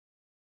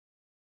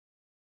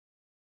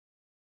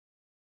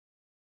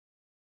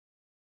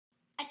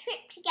a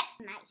trip to get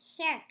my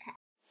hair cut.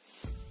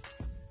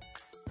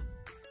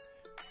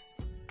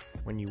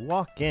 When you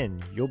walk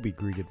in, you'll be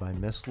greeted by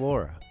Miss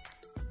Laura.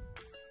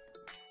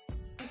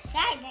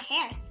 Inside the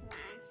hair salon.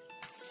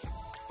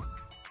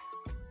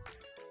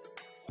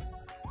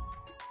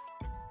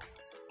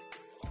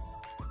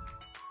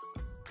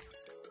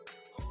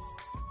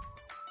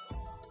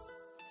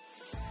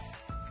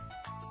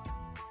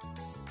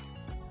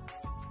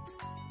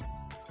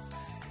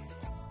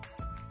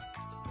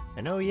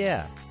 And oh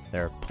yeah,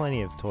 there are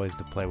plenty of toys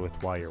to play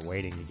with while you're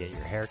waiting to get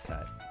your hair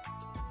cut.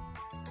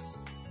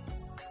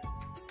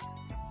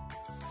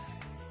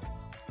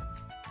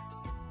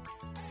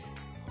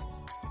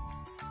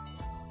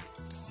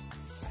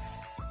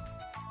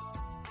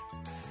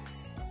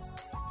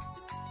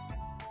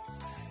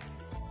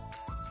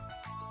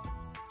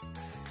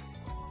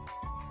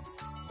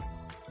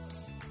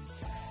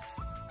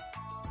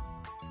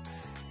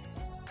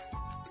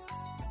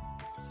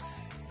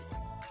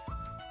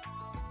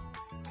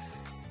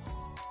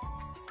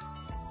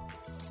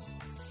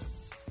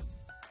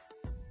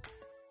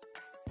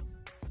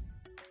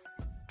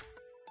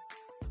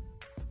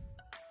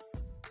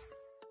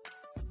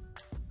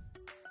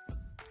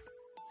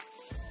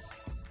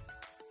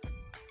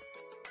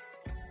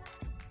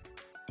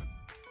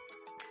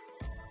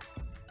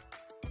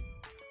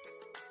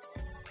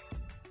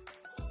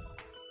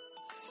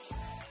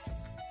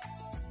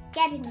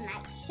 Getting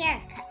my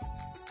hair cut.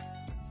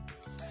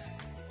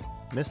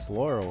 Miss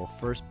Laura will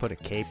first put a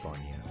cape on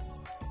you.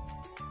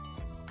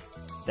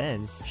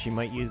 Then, she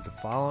might use the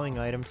following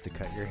items to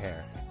cut your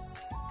hair.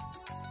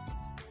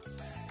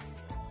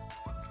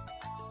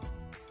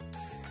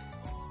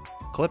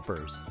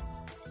 Clippers.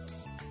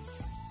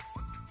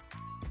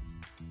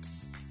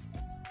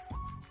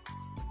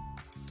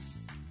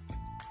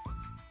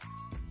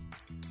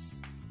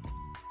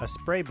 A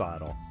spray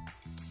bottle.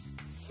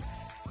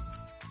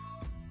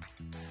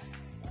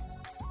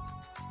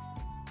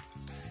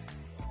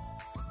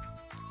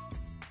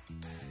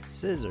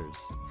 Scissors.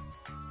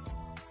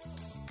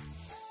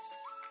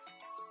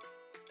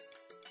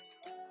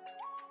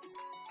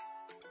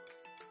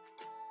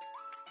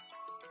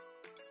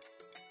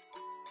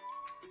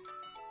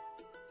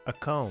 A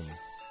comb.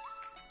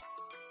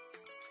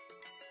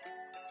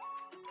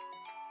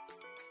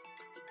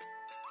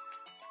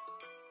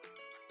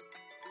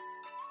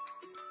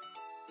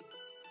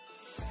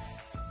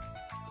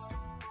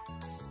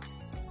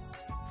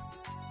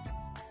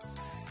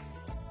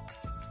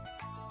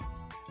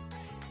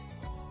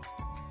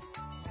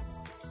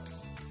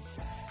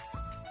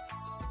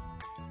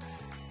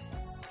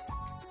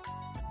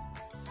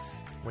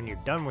 When you're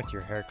done with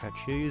your haircut,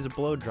 she'll use a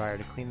blow dryer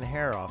to clean the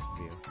hair off of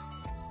you.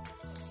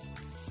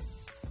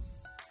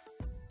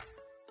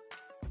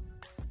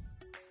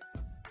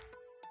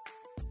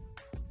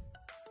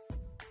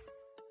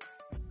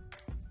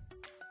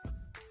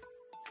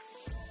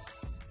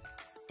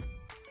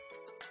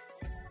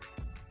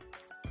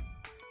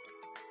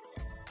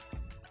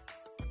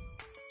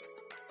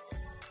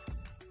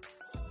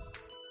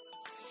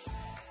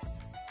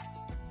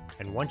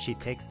 And once she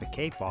takes the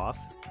cape off,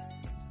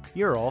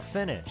 you're all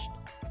finished.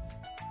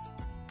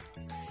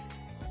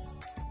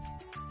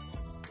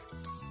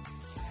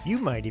 You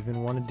might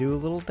even want to do a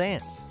little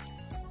dance.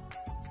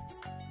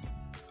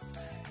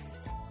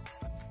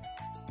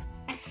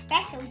 A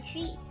special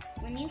treat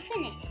when you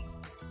finish.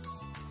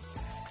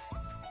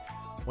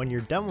 When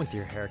you're done with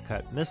your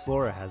haircut, Miss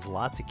Laura has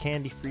lots of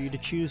candy for you to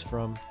choose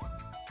from.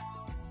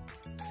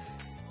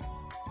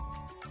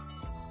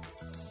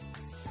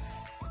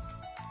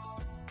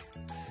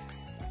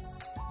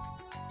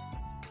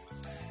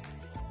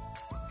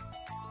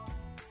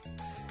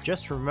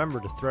 Just remember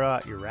to throw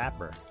out your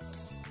wrapper.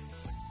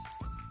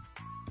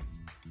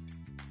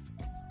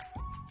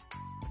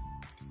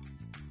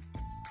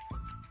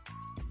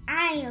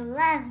 I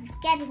love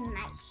getting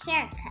my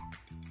hair cut.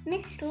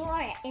 Miss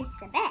Laura is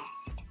the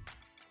best.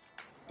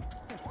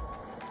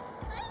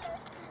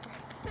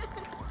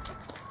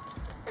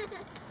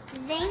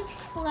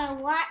 Thanks for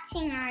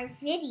watching our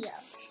videos.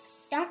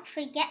 Don't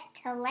forget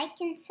to like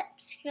and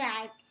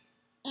subscribe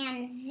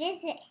and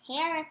visit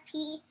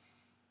Hairapy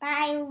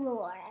by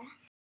Laura.